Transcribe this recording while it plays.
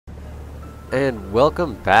And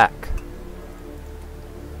welcome back.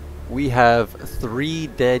 We have 3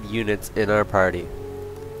 dead units in our party.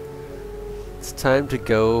 It's time to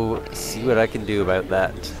go see what I can do about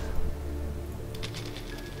that.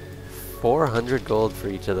 400 gold for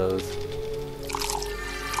each of those.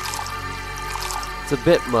 It's a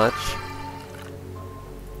bit much,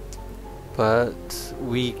 but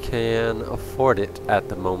we can afford it at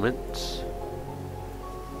the moment.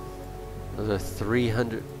 Those are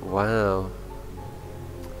 300. Wow.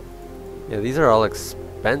 Yeah, these are all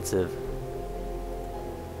expensive.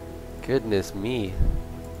 Goodness me.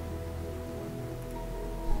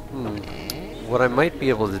 What I might be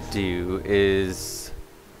able to do is...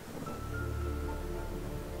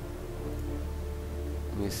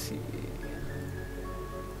 let me see.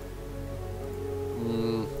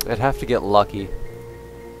 I'd have to get lucky.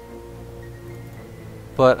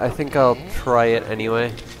 But I think I'll try it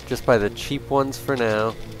anyway. Just buy the cheap ones for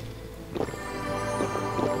now.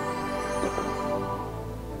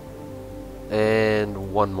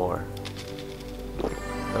 And one more.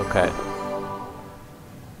 Okay.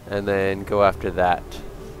 And then go after that.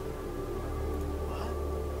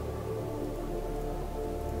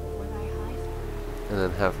 And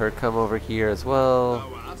then have her come over here as well.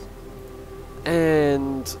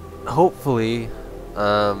 And hopefully,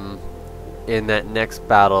 in that next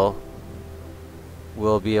battle,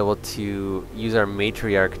 we'll be able to use our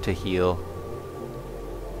matriarch to heal.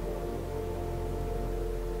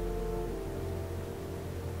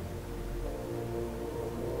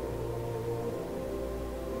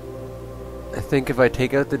 I think if I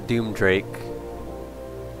take out the Doom Drake,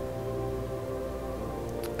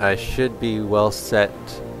 I should be well set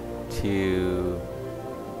to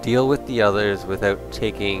deal with the others without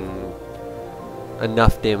taking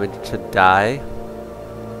enough damage to die.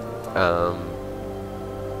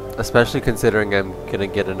 Especially considering I'm gonna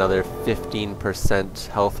get another 15%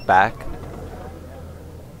 health back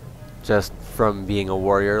just from being a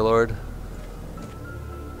warrior lord.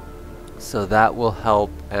 So that will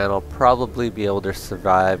help, and I'll probably be able to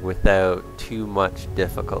survive without too much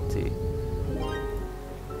difficulty.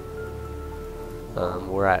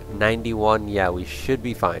 We're at 91. Yeah, we should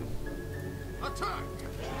be fine.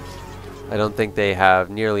 I don't think they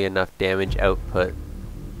have nearly enough damage output.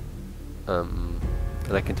 And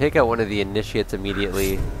I can take out one of the initiates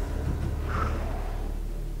immediately.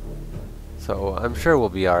 So I'm sure we'll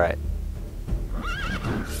be alright.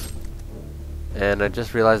 And I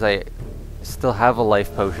just realized I still have a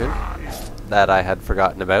life potion that I had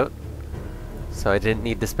forgotten about. So I didn't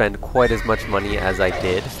need to spend quite as much money as I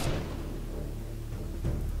did.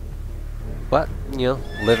 But, you know,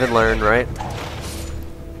 live and learn, right?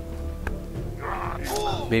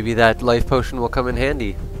 Maybe that life potion will come in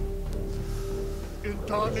handy.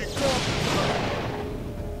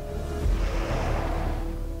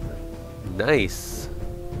 Nice.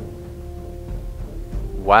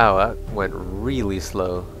 Wow, that went really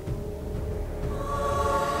slow.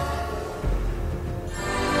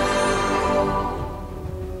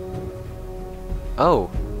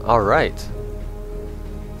 Oh, alright.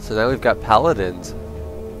 So now we've got Paladins.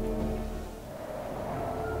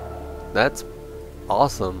 That's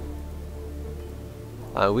awesome.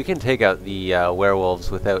 We can take out the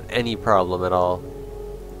werewolves without any problem at all.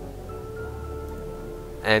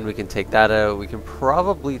 And we can take that out. We can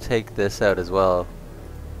probably take this out as well.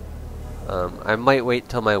 I might wait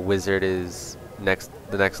till my wizard is the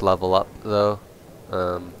next level up though.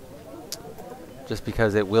 Just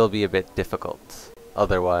because it will be a bit difficult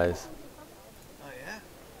otherwise.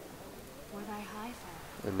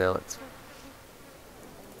 And now it's...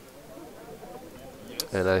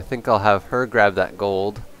 and I think I'll have her grab that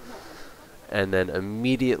gold and then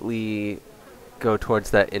immediately go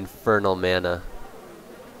towards that infernal mana,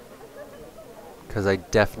 because I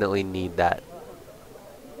definitely need that.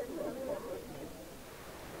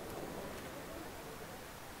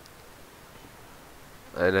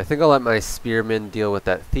 And I think I'll let my spearman deal with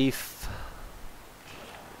that thief.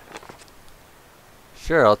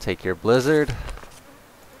 Sure, I'll take your blizzard.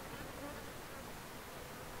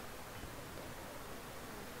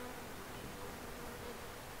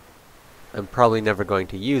 I'm probably never going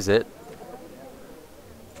to use it,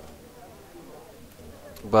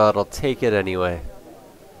 but I'll take it anyway,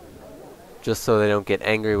 just so they don't get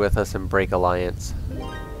angry with us and break alliance.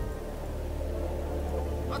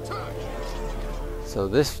 So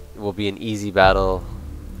this will be an easy battle.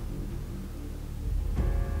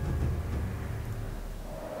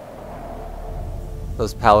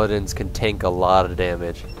 Those paladins can tank a lot of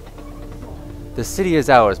damage. The city is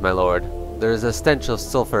ours, my lord. There is a stench of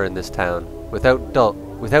sulfur in this town. Without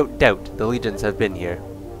doubt, the legions have been here.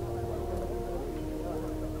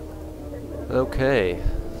 Okay.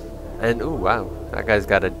 And, ooh, wow. That guy's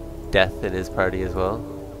got a death in his party as well.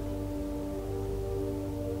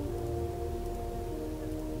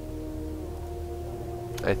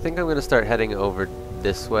 I think I'm going to start heading over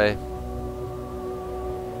this way.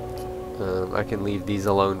 I can leave these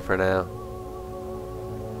alone for now.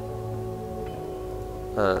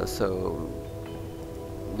 So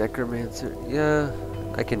necromancer, yeah,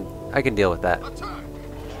 I can deal with that.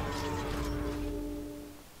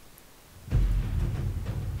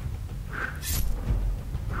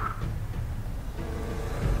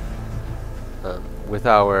 With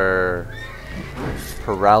our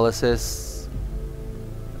paralysis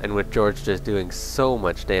and with George just doing so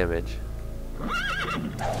much damage,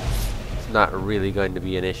 it's not really going to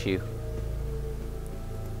be an issue.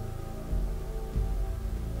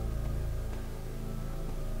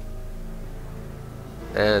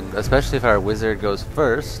 And especially if our wizard goes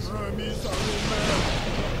first.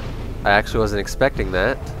 I actually wasn't expecting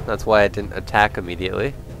that. That's why I didn't attack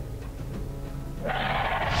immediately.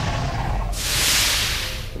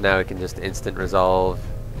 Now we can just instant resolve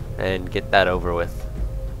and get that over with.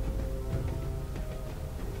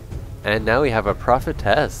 And now we have a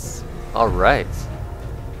prophetess. Alright.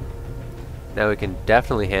 Now we can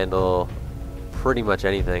definitely handle pretty much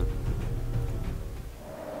anything.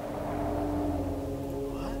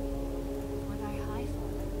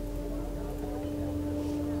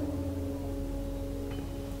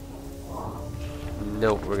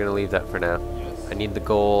 Nope, we're gonna leave that for now. I need the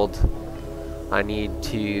gold. I need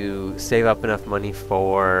to save up enough money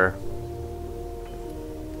for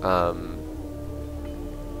our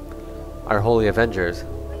Holy Avengers.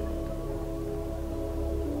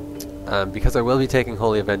 Because I will be taking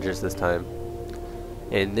Holy Avengers this time.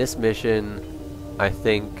 In this mission, I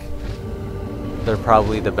think they're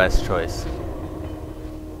probably the best choice.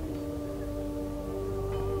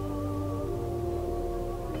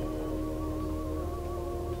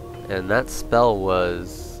 And that spell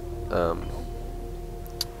was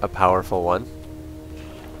a powerful one.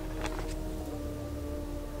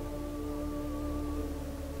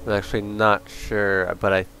 I'm actually not sure,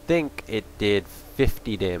 but I think it did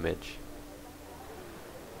 50 damage.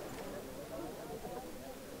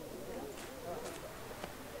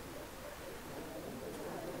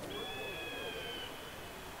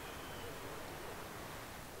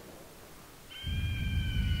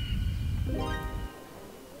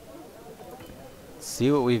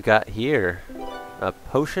 See what we've got here. A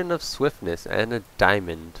potion of swiftness and a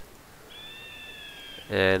diamond.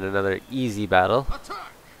 And another easy battle.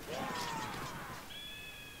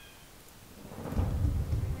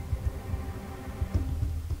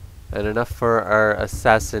 And enough for our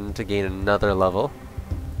assassin to gain another level.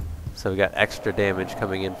 So we got extra damage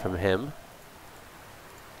coming in from him.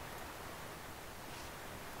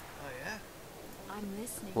 Oh yeah? I'm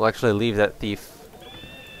listening. We'll actually leave that thief.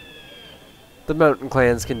 The mountain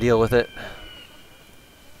clans can deal with it.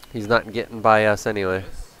 He's not getting by us anyway,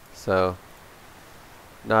 so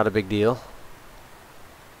not a big deal.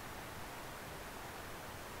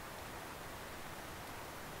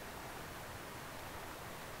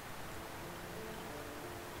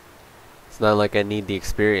 It's not like I need the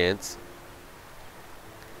experience.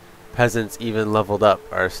 Peasants even leveled up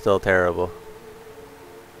are still terrible.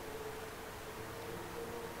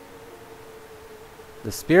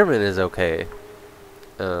 The spearman is okay.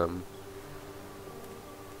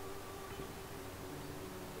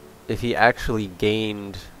 If he actually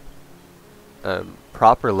gained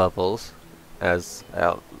proper levels, as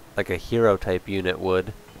like a hero type unit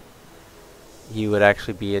would, he would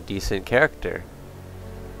actually be a decent character.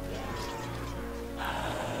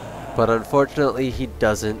 But unfortunately he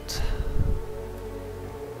doesn't.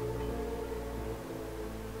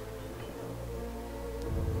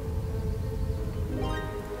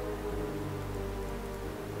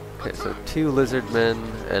 Okay, so 2 lizard men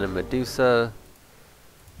and a Medusa.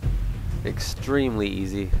 Extremely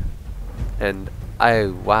easy. And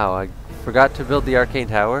wow, I forgot to build the arcane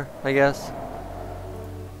tower, I guess.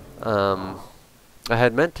 I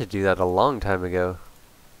had meant to do that a long time ago.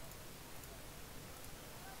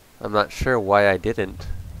 I'm not sure why I didn't.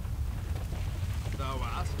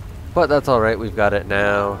 But that's alright, we've got it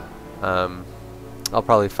now. I'll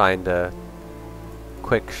probably find a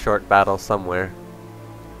quick short battle somewhere.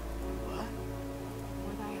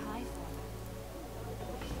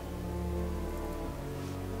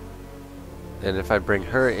 And if I bring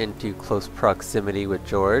her into close proximity with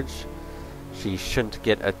George, she shouldn't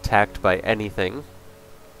get attacked by anything.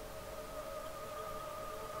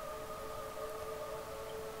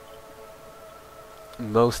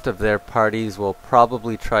 Most of their parties will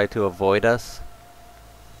probably try to avoid us.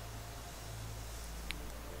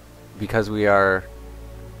 because we are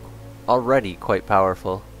already quite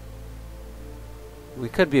powerful. We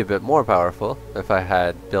could be a bit more powerful if I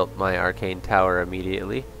had built my arcane tower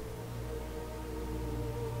immediately.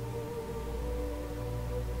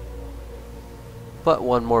 But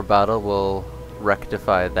one more battle will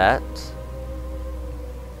rectify that.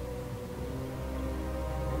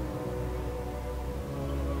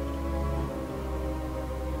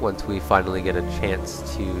 Once we finally get a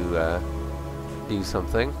chance to do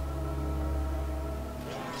something.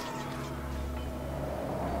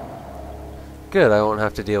 Good, I won't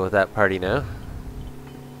have to deal with that party now.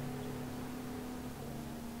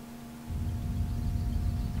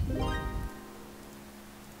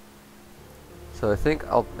 So I think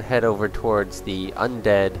I'll head over towards the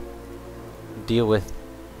undead, deal with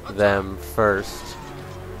them first,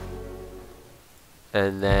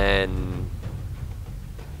 and then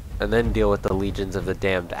deal with the legions of the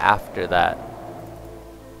damned after that.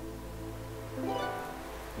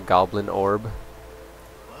 Goblin orb.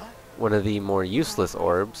 One of the more useless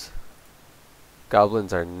orbs.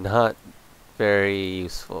 Goblins are not very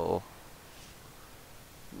useful.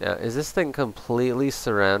 Now, is this thing completely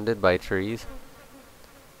surrounded by trees?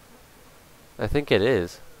 I think it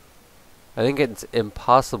is. I think it's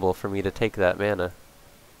impossible for me to take that mana.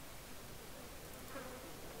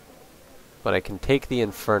 But I can take the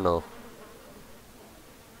Infernal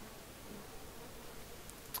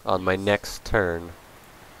on my next turn.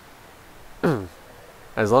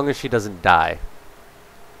 As long as she doesn't die.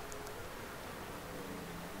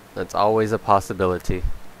 That's always a possibility.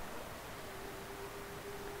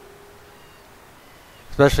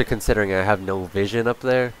 Especially considering I have no vision up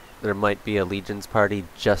there. There might be a Legion's party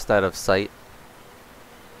just out of sight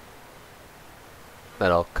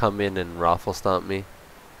that'll come in and raffle stomp me.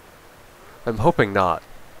 I'm hoping not.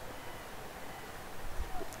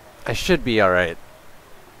 I should be alright.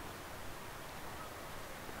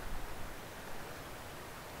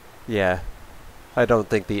 Yeah. I don't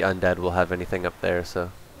think the undead will have anything up there,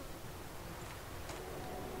 so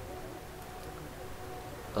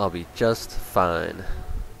I'll be just fine.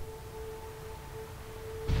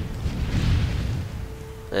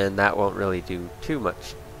 And that won't really do too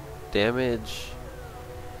much damage.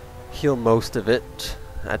 Heal most of it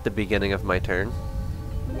at the beginning of my turn.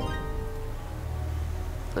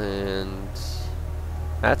 And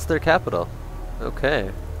that's their capital. Okay,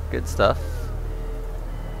 good stuff.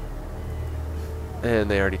 And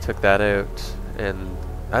they already took that out. And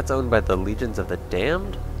that's owned by the Legions of the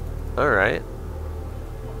Damned? Alright.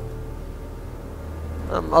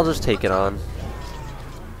 I'll just take it on.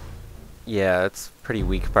 Yeah, it's a pretty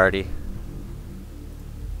weak party.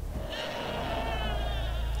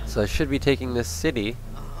 So I should be taking this city.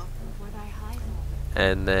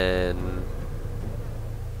 And then...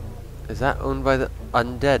 Is that owned by the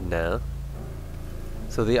undead now?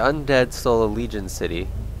 So the undead stole a Legion city,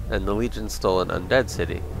 and the Legion stole an undead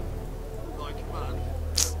city.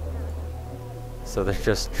 So they're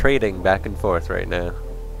just trading back and forth right now.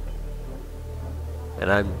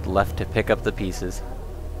 And I'm left to pick up the pieces.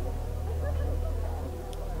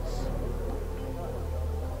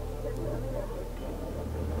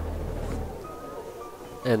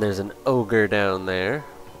 And there's an ogre down there.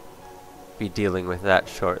 Be dealing with that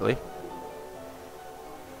shortly.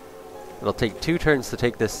 It'll take 2 turns to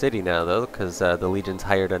take this city now, though, because the Legion's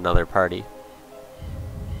hired another party.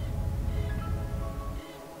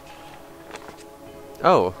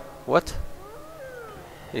 Oh, what?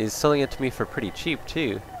 He's selling it to me for pretty cheap,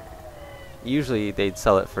 too. Usually they'd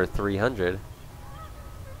sell it for 300.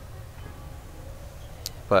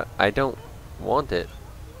 But I don't want it.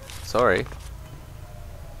 Sorry.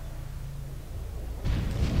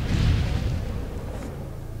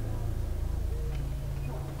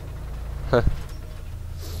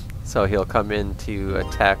 So he'll come in to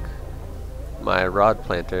attack my rod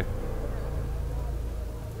planter.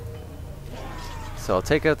 So I'll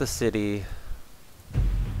take out the city.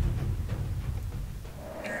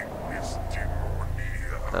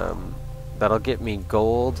 That'll get me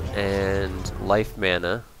gold and life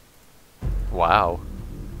mana. Wow.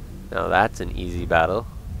 Now that's an easy battle.